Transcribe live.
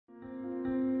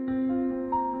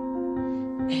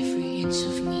inch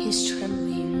of me is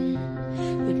trembling,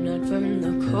 but not from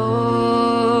the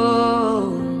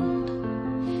cold.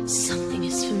 Something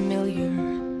is familiar,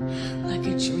 like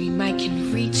a dream I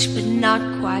can reach but not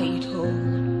quite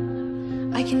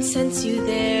hold. I can sense you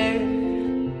there,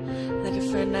 like a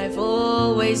friend I've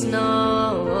always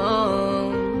known.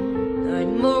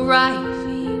 I'm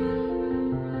arriving,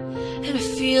 and it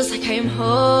feels like I'm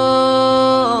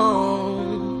home.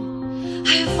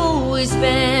 I've always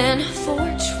been a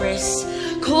fortress,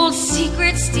 cold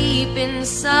secrets deep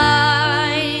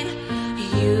inside.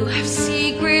 You have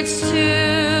secrets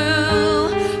too,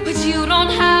 but you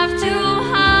don't have to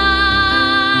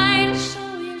hide.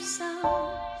 Show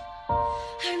yourself,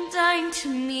 I'm dying to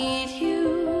meet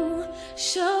you.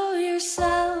 Show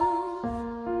yourself,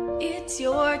 it's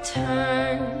your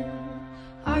turn.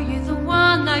 Are you the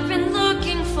one I've been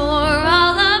looking for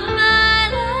all of my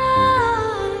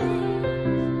life?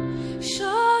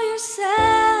 Show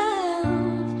yourself,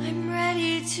 I'm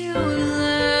ready to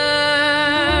learn.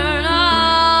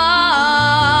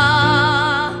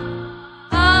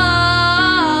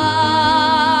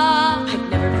 I've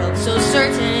never felt so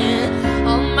certain.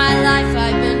 All my life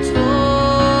I've been torn,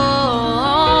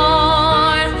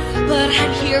 but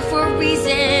I'm here for a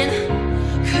reason.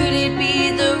 Could it be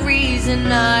the reason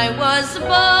I was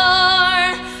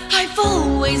born? I've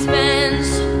always been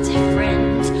so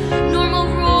different. Normal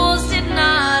rules did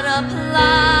not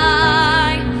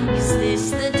apply. Is this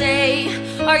the day?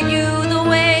 Are you the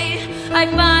way? I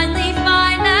finally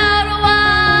find out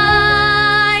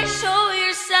why. Show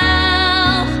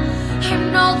yourself, I'm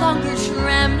no longer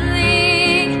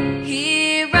trembling.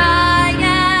 Here I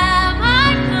am,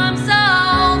 I've come so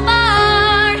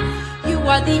far. You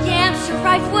are the answer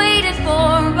I've waited for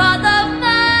all of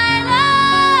my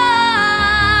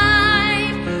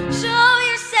life. Show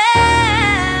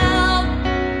yourself,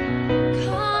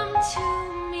 come to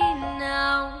me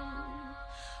now.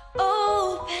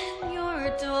 Open your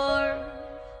door,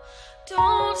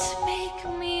 don't make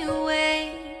me